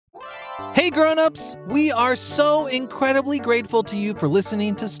Hey grown-ups, we are so incredibly grateful to you for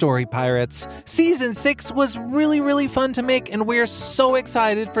listening to Story Pirates. Season 6 was really fun to make, and we're so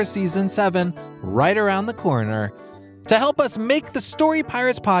excited for Season 7 right around the corner. To help us make the Story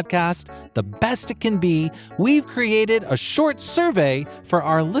Pirates podcast the best it can be, we've created a short survey for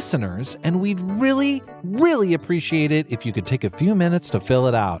our listeners, and we'd really appreciate it if you could take a few minutes to fill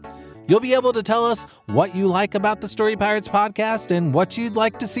it out. You'll be able to tell us what you like about the Story Pirates podcast and what you'd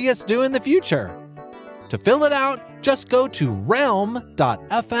like to see us do in the future. To fill it out, just go to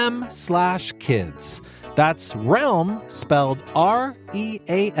realm.fm/kids. That's realm, spelled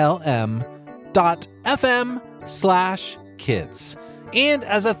REALM.FM/kids. And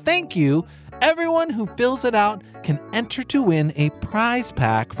as a thank you, everyone who fills it out can enter to win a prize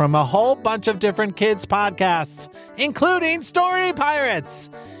pack from a whole bunch of different kids podcasts, including Story Pirates.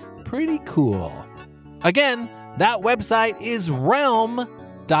 Pretty cool. Again, that website is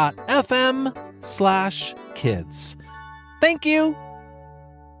realm.fm/kids. Thank you.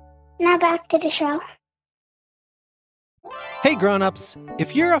 Now back to the show. Hey grown-ups,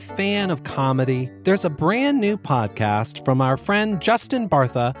 if you're a fan of comedy, there's a brand new podcast from our friend Justin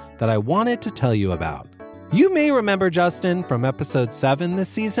Bartha that I wanted to tell you about. You may remember Justin from episode 7 this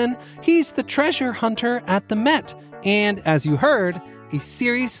season. He's the treasure hunter at the Met, and as you heard, a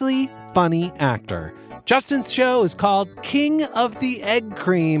seriously funny actor. Justin's show is called King of the Egg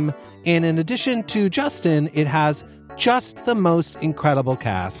Cream, and in addition to Justin, it has just the most incredible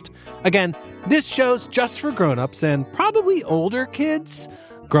cast. Again, this show's just for grown-ups and probably older kids.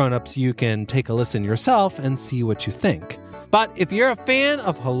 Grown-ups, you can take a listen yourself and see what you think. But if you're a fan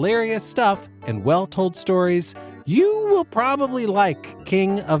of hilarious stuff and well-told stories, you will probably like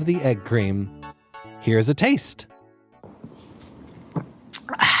King of the Egg Cream. Here's a taste.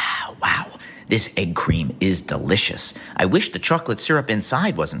 Wow, this egg cream is delicious. I wish the chocolate syrup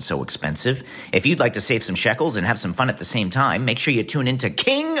inside wasn't so expensive. If you'd like to save some shekels and have some fun at the same time, make sure you tune into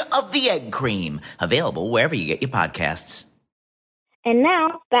King of the Egg Cream, available wherever you get your podcasts. And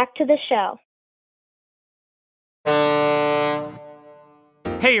now, back to the show.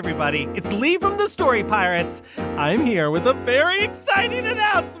 Hey everybody, it's Lee from the Story Pirates. I'm here with a very exciting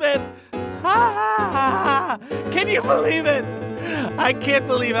announcement. Can you believe it? I can't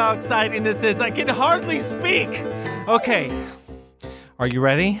believe how exciting this is. I can hardly speak. Okay, are you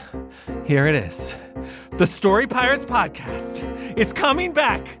ready? Here it is. The Story Pirates podcast is coming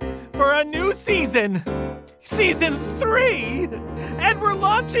back for a new season. Season 3. And we're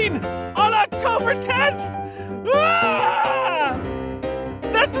launching on October 10th.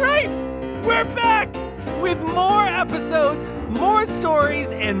 That's right. We're back with more episodes, more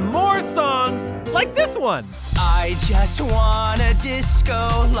stories, and more songs like this one. I just wanna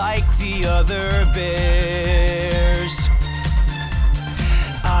disco like the other bears.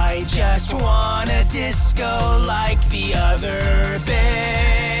 I just wanna disco like the other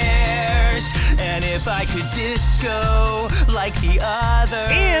bears. And if I could disco like the other.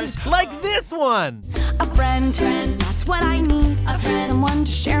 And like this one. A friend, that's what I need. Someone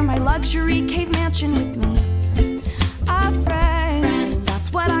to share my luxury cave mansion with me. A friend,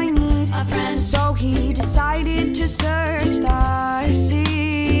 that's what I need. So he decided to search the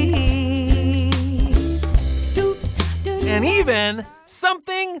sea. And even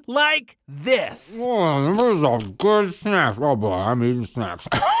something like this. Oh, this is a good snack. Oh boy, I'm eating snacks.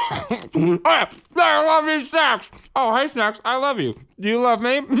 I love these snacks. Oh, hey snacks, I love you. Do you love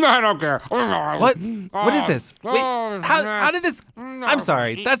me? I don't care. What? What is this? Wait, how did this? I'm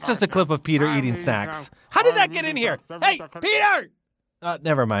sorry, that's just a clip of Peter eating snacks. How did that get in here? Hey, Peter!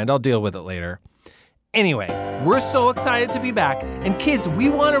 Never mind, I'll deal with it later. Anyway, we're so excited to be back, and kids, we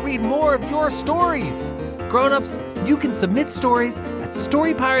want to read more of your stories. Grown-ups, you can submit stories at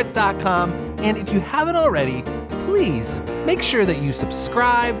storypirates.com, and if you haven't already, please make sure that you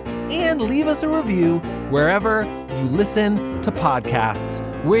subscribe and leave us a review wherever you listen to podcasts.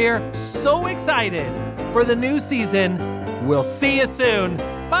 We're so excited for the new season. We'll see you soon.